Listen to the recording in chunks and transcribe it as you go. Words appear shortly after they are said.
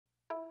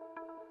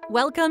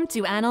Welcome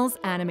to Annals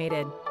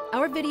Animated.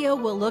 Our video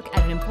will look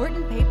at an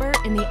important paper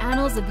in the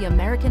Annals of the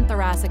American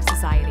Thoracic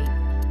Society.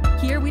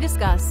 Here we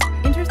discuss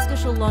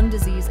interstitial lung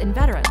disease in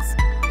veterans,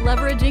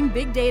 leveraging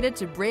big data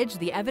to bridge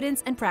the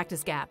evidence and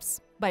practice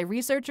gaps by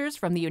researchers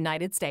from the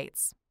United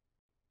States.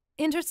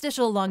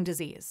 Interstitial lung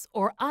disease,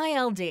 or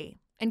ILD,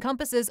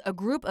 encompasses a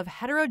group of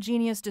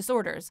heterogeneous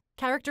disorders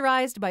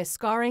characterized by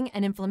scarring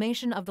and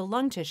inflammation of the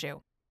lung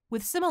tissue,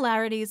 with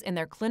similarities in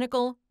their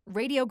clinical,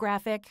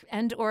 radiographic,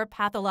 and/or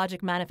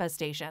pathologic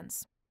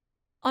manifestations.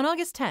 On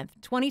August 10,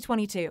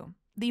 2022,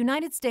 the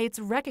United States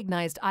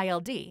recognized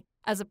ILD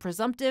as a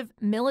presumptive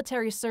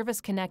military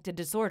service-connected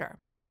disorder.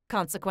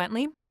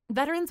 Consequently,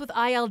 veterans with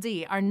ILD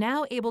are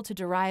now able to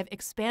derive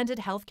expanded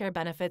healthcare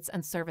benefits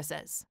and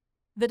services.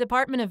 The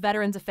Department of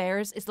Veterans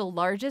Affairs is the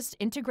largest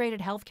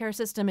integrated healthcare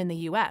system in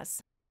the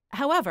U.S.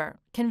 However,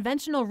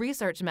 conventional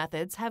research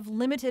methods have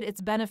limited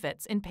its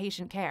benefits in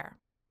patient care.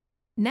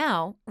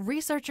 Now,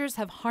 researchers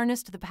have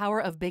harnessed the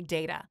power of big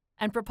data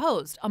and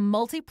proposed a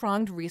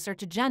multi-pronged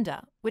research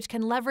agenda which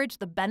can leverage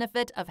the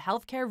benefit of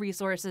healthcare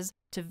resources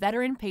to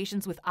veteran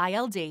patients with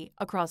ILD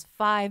across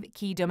 5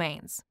 key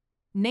domains,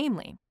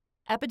 namely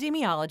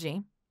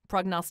epidemiology,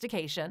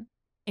 prognostication,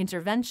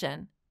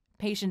 intervention,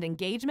 patient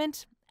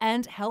engagement,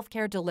 and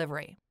healthcare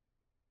delivery.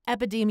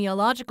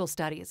 Epidemiological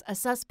studies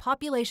assess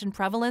population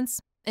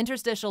prevalence,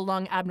 interstitial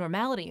lung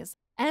abnormalities,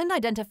 and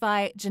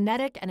identify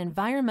genetic and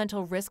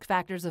environmental risk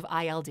factors of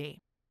ILD.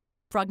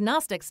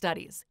 Prognostic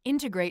studies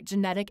integrate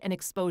genetic and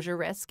exposure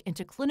risk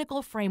into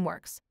clinical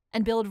frameworks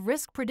and build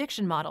risk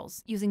prediction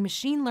models using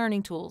machine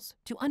learning tools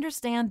to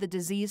understand the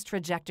disease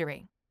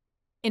trajectory.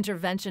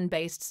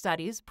 Intervention-based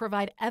studies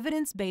provide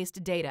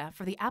evidence-based data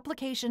for the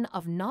application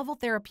of novel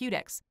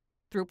therapeutics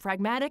through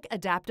pragmatic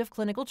adaptive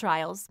clinical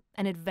trials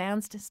and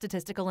advanced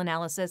statistical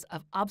analysis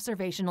of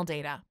observational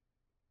data.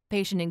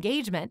 Patient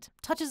engagement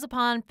touches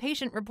upon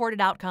patient-reported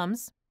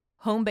outcomes,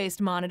 home-based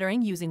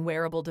monitoring using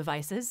wearable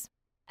devices,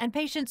 and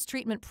patients'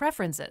 treatment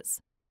preferences,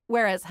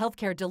 whereas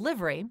healthcare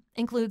delivery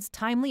includes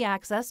timely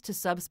access to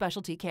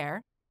subspecialty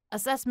care,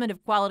 assessment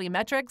of quality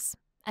metrics,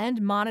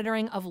 and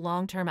monitoring of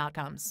long-term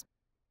outcomes.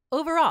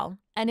 Overall,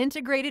 an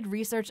integrated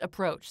research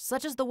approach,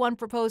 such as the one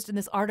proposed in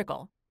this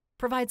article,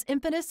 provides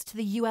impetus to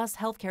the U.S.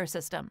 healthcare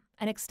system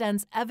and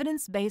extends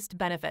evidence-based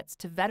benefits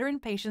to veteran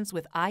patients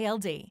with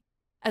ILD,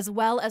 as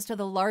well as to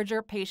the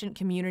larger patient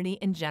community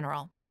in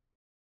general.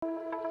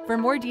 For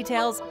more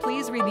details,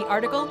 please read the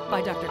article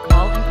by Dr.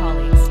 Call and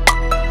colleagues.